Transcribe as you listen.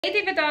Hey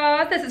Diva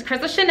Dolls, this is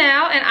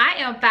CRYSTALCHANEL and I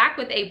am back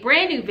with a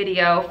brand new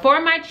video for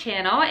my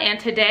channel, and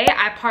today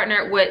I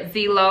partnered with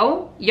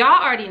Zeelool.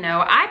 Y'all already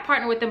know I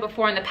partnered with them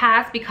before in the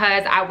past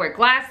because I wear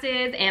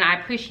glasses and I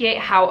appreciate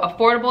how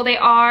affordable they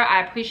are.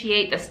 I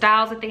appreciate the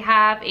styles that they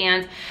have,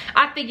 and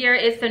I figure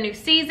it's the new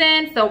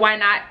season, so why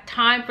not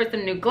time for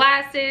some new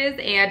glasses.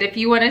 And if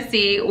you want to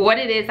see what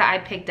it is that I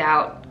picked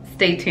out,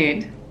 stay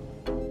tuned.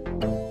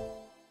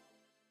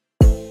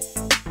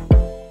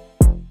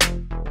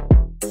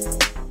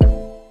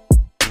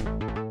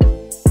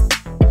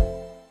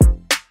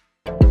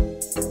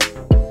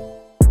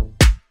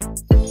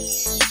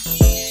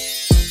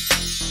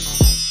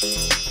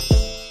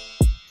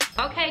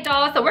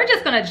 So we're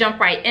just gonna jump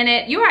right in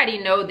it. You already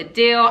know the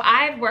deal.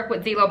 I've worked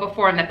with Zeelool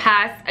before in the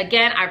past.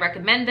 Again, I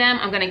recommend them.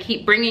 I'm gonna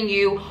keep bringing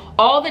you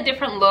all the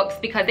different looks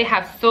because they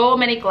have so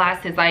many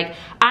glasses. Like,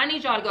 I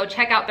need y'all to go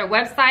check out their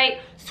website,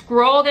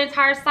 scroll the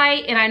entire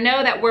site, and I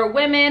know that we're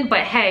women,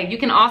 but hey, you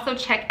can also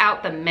check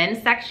out the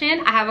men's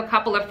section. I have a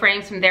couple of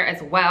frames from there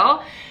as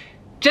well.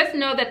 Just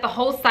know that the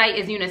whole site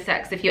is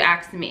unisex if you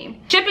ask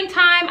me. Shipping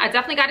time, I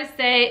definitely gotta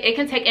say, it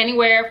can take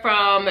anywhere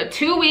from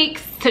 2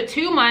 weeks to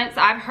 2 months.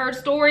 I've heard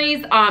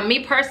stories.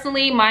 Me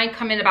personally, mine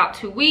come in about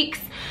 2 weeks.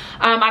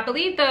 I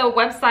believe the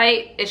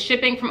website is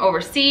shipping from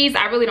overseas.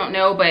 I really don't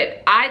know,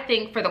 but I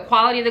think for the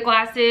quality of the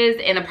glasses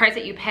and the price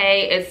that you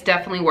pay, it's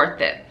definitely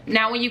worth it.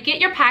 Now, when you get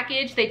your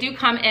package, they do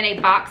come in a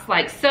box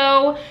like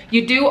so.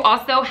 You do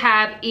also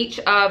have each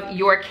of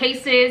your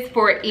cases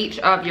for each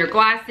of your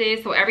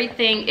glasses, so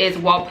everything is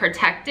well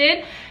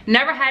protected.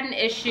 Never had an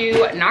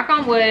issue, knock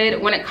on wood,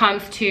 when it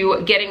comes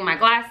to getting my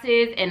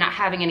glasses and not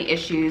having any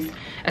issues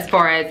as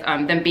far as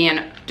them being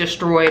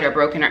destroyed or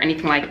broken or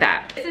anything like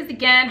that. This is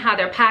again how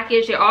they're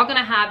packaged. They're all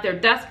gonna have their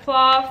dust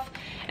cloth,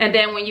 and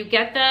then when you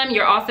get them,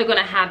 you're also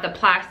gonna have the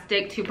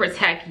plastic to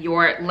protect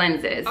your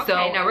lenses. Okay,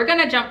 so now we're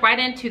gonna jump right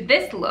into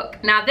this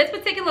look. Now this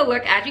particular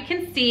look, as you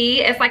can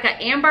see, it's like an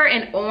amber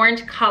and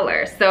orange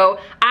color. So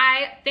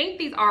I think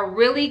these are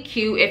really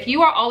cute. If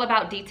you are all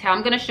about detail,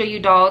 I'm gonna show you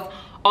dolls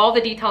all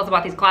the details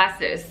about these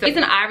glasses. So the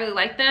reason I really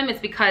like them is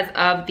because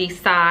of the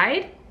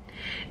side.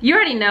 You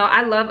already know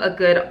I love a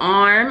good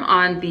arm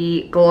on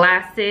the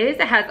glasses.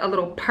 It has a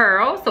little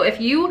pearl. So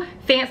if you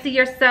fancy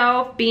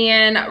yourself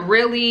being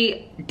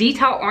really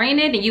detail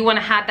oriented and you want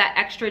to have that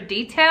extra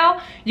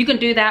detail, you can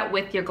do that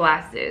with your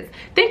glasses.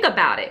 Think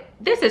about it.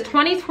 This is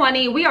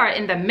 2020. We are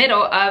in the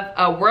middle of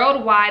a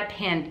worldwide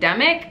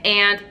pandemic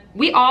and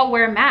we all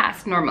wear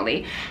masks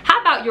normally.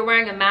 How about you're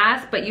wearing a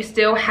mask but you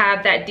still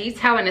have that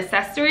detail and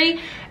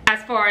accessory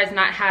as far as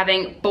not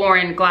having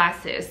boring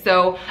glasses?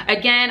 So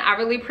again, I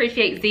really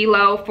appreciate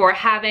Zeelool for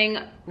having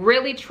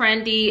really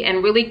trendy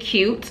and really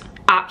cute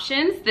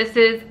options. This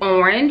is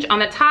orange on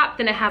the top,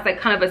 then it has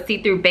like kind of a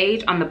see-through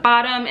beige on the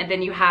bottom, and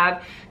then you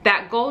have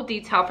that gold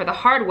detail for the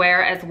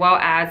hardware as well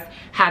as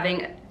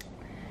having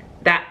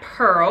that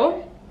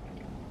pearl.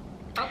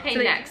 Okay,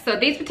 so next, so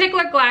these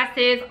particular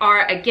glasses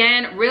are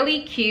again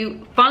really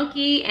cute,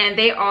 funky, and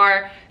they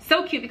are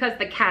so cute because of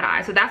the cat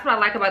eye. So that's what I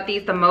like about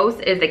these the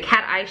most, is the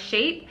cat eye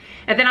shape.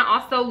 And then I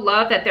also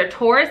love that they're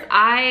Taurus.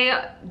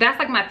 That's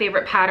like my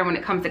favorite pattern when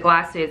it comes to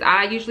glasses.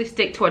 I usually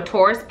stick to a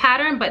Taurus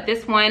pattern, but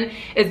this one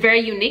is very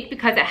unique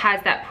because it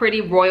has that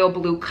pretty royal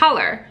blue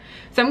color.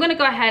 So I'm gonna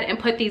go ahead and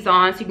put these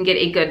on so you can get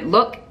a good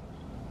look.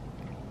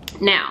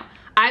 Now,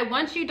 I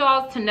want you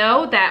dolls to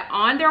know that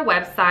on their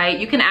website,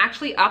 you can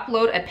actually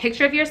upload a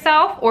picture of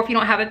yourself, or if you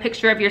don't have a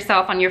picture of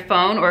yourself on your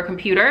phone or a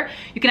computer,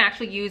 you can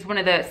actually use one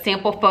of the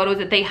sample photos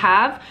that they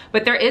have.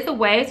 But there is a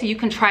way so you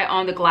can try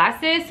on the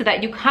glasses so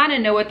that you kind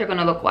of know what they're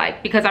gonna look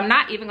like. Because I'm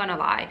not even gonna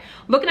lie,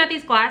 looking at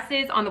these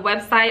glasses on the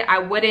website, I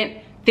wouldn't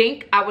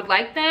think I would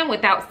like them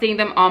without seeing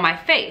them on my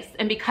face.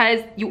 And because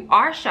you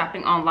are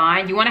shopping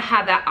online, you want to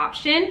have that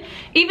option.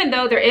 Even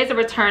though there is a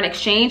return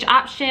exchange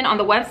option on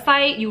the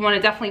website, you want to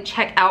definitely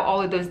check out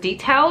all of those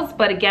details.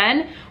 But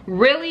again,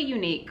 really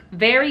unique,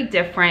 very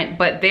different,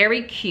 but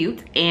very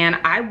cute, and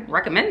I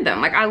recommend them.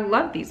 Like, I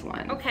love these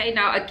ones. Okay,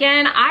 now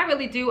again, I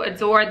really do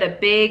adore the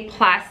big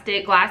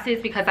plastic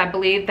glasses because I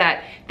believe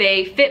that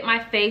they fit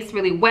my face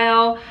really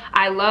well.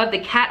 I love the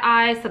cat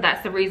eyes, so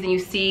that's the reason you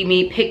see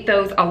me pick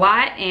those a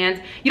lot.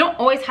 And you don't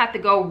always have to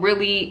go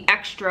really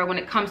extra when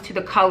it comes to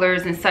the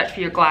colors and such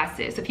for your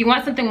glasses. So if you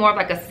want something more of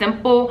like a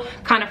simple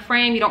kind of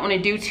frame, you don't want to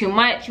do too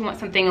much, you want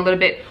something a little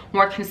bit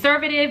more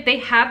conservative, they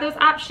have those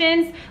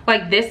options.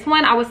 Like this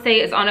one, I would say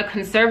is on a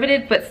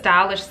conservative but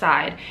stylish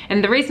side.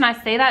 And the reason I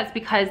say that is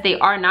because they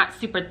are not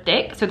super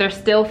thick, so they're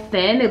still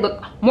thin. They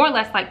look more or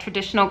less like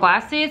traditional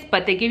glasses,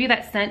 but they give you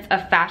that sense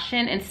of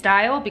fashion and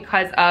style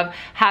because of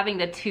having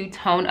the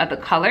two-tone of the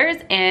colors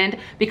and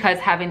because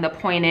having the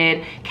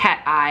pointed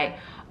cat eye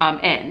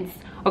ends.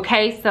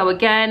 Okay, so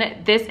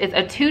again, this is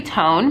a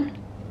two-tone.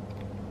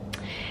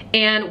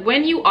 And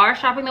when you are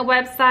shopping the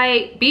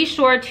website, be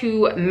sure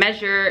to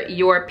measure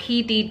your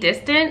PD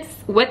distance.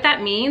 What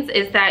that means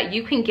is that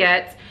you can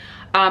get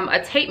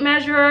a tape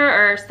measure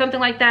or something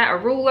like that, a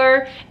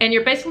ruler, and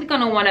you're basically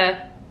gonna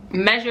wanna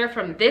measure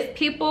from this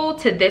pupil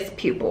to this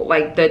pupil,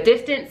 like the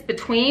distance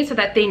between, so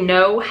that they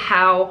know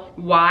how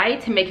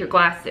wide to make your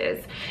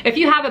glasses. If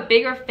you have a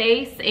bigger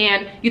face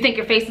and you think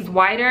your face is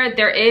wider,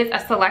 there is a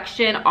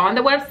selection on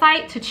the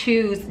website to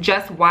choose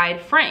just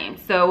wide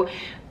frames. So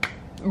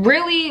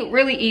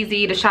really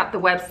easy to shop the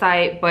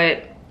website,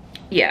 but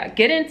yeah,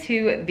 get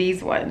into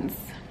these ones.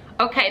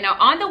 Okay, now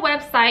on the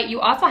website,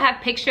 you also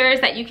have pictures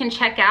that you can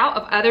check out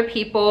of other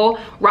people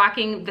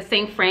rocking the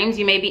same frames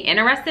you may be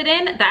interested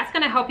in. That's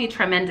gonna help you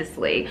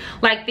tremendously.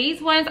 Like,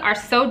 these ones are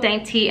so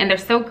dainty and they're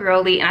so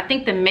girly, and I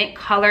think the mint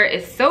color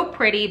is so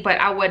pretty, but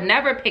I would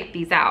never pick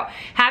these out.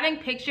 Having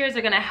pictures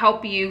are gonna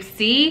help you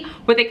see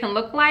what they can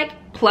look like.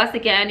 Plus,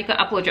 again, you can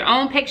upload your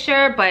own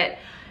picture, but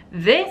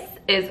this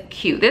is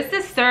cute. This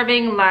is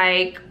serving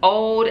like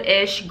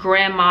old-ish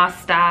grandma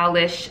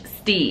stylish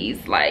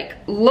steez. Like,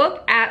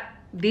 look at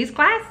these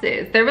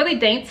glasses. They're really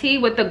dainty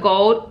with the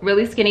gold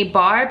really skinny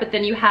bar, but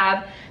then you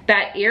have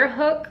that ear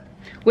hook,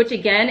 which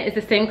again is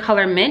the same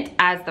color mint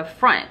as the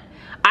front.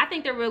 I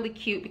think they're really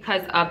cute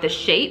because of the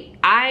shape.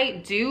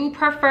 I do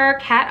prefer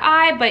cat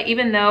eye, but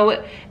even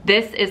though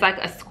this is like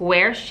a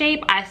square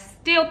shape, I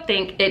still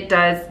think it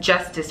does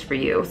justice for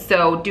you.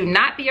 So do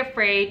not be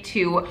afraid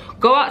to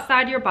go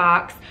outside your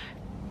box,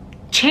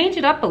 change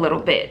it up a little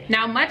bit.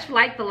 Now, much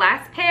like the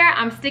last pair,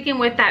 I'm sticking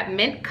with that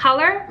mint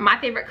color. My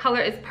favorite color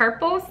is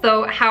purple,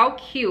 so how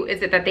cute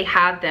is it that they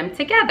have them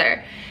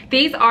together?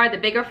 These are the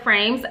bigger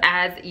frames,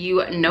 as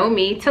you know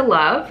me to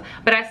love,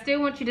 but I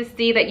still want you to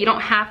see that you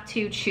don't have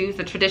to choose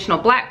the traditional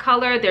black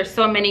color. There's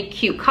so many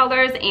cute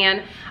colors,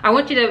 and I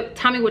want you to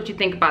tell me what you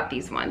think about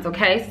these ones,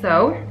 okay?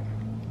 So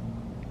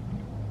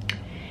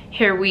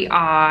here we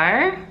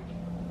are.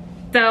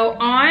 So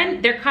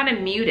they're kind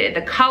of muted.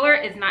 The color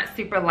is not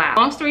super loud.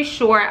 Long story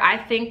short, I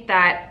think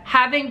that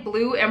having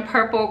blue and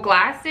purple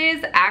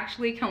glasses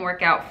actually can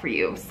work out for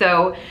you.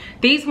 So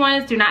these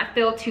ones do not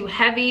feel too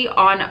heavy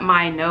on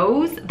my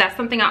nose. That's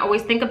something I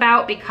always think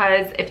about,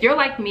 because if you're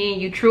like me,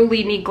 you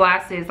truly need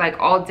glasses like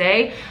all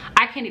day.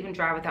 I can't even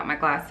drive without my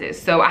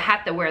glasses, so I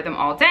have to wear them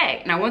all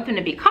day, and I want them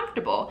to be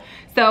comfortable.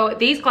 So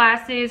these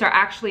glasses are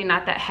actually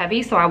not that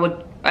heavy, so I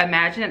would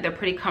imagine that they're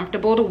pretty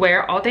comfortable to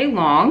wear all day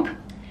long.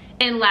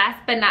 And last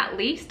but not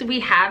least,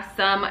 we have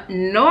some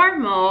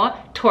normal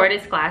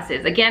tortoise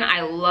glasses. Again,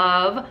 I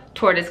love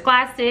tortoise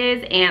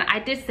glasses, and I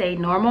did say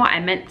normal, I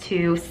meant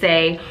to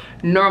say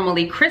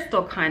normally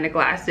crystal kind of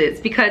glasses,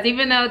 because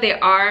even though they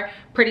are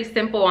pretty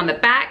simple on the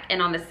back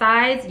and on the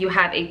sides, you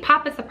have a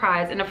pop of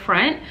surprise in the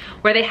front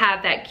where they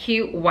have that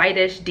cute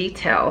whitish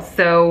detail.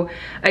 So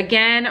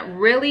again,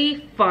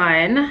 really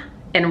fun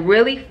and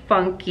really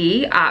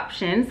funky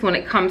options when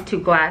it comes to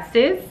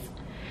glasses.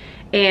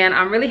 And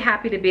I'm really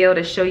happy to be able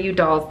to show you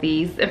dolls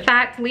these. In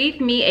fact, leave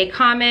me a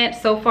comment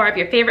so far of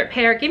your favorite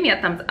pair. Give me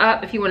a thumbs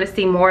up if you want to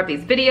see more of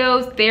these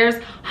videos.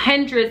 There's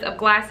hundreds of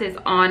glasses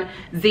on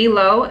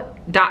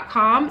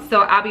Zeelool.com,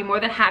 so I'll be more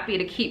than happy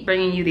to keep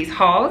bringing you these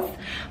hauls.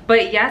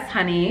 But yes,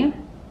 honey,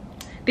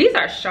 these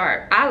are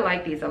sharp. I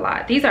like these a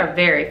lot. These are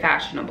very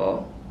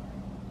fashionable.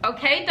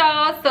 Okay,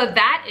 dolls, so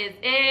that is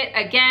it.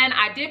 Again,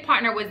 I did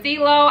partner with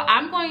Zeelool.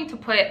 I'm going to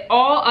put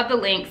all of the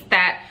links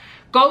that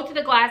go to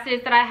the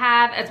glasses that I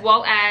have, as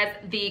well as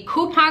the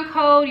coupon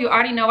code. You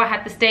already know I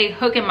have to stay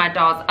hooking my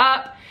dolls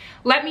up.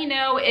 Let me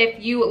know if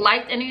you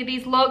liked any of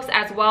these looks,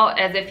 as well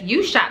as if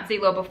you shopped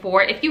Zeelool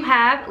before. If you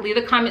have, leave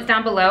the comments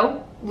down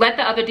below. Let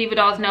the other diva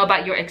dolls know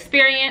about your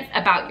experience,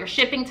 about your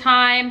shipping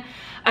time,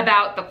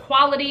 about the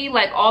quality,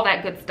 like all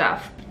that good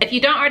stuff. If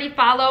you don't already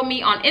follow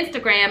me on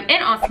Instagram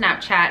and on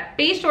Snapchat,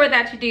 be sure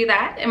that you do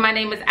that. And my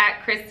name is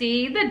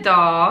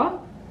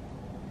 @ChryssyTheDoll.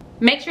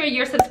 Make sure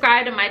you're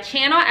subscribed to my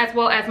channel, as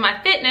well as my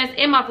fitness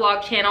and my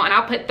vlog channel, and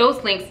I'll put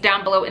those links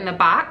down below in the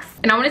box.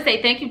 And I want to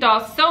say thank you,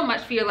 dolls, so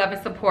much for your love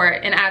and support.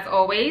 And as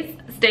always,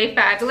 stay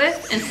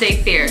fabulous and stay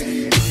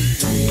fierce.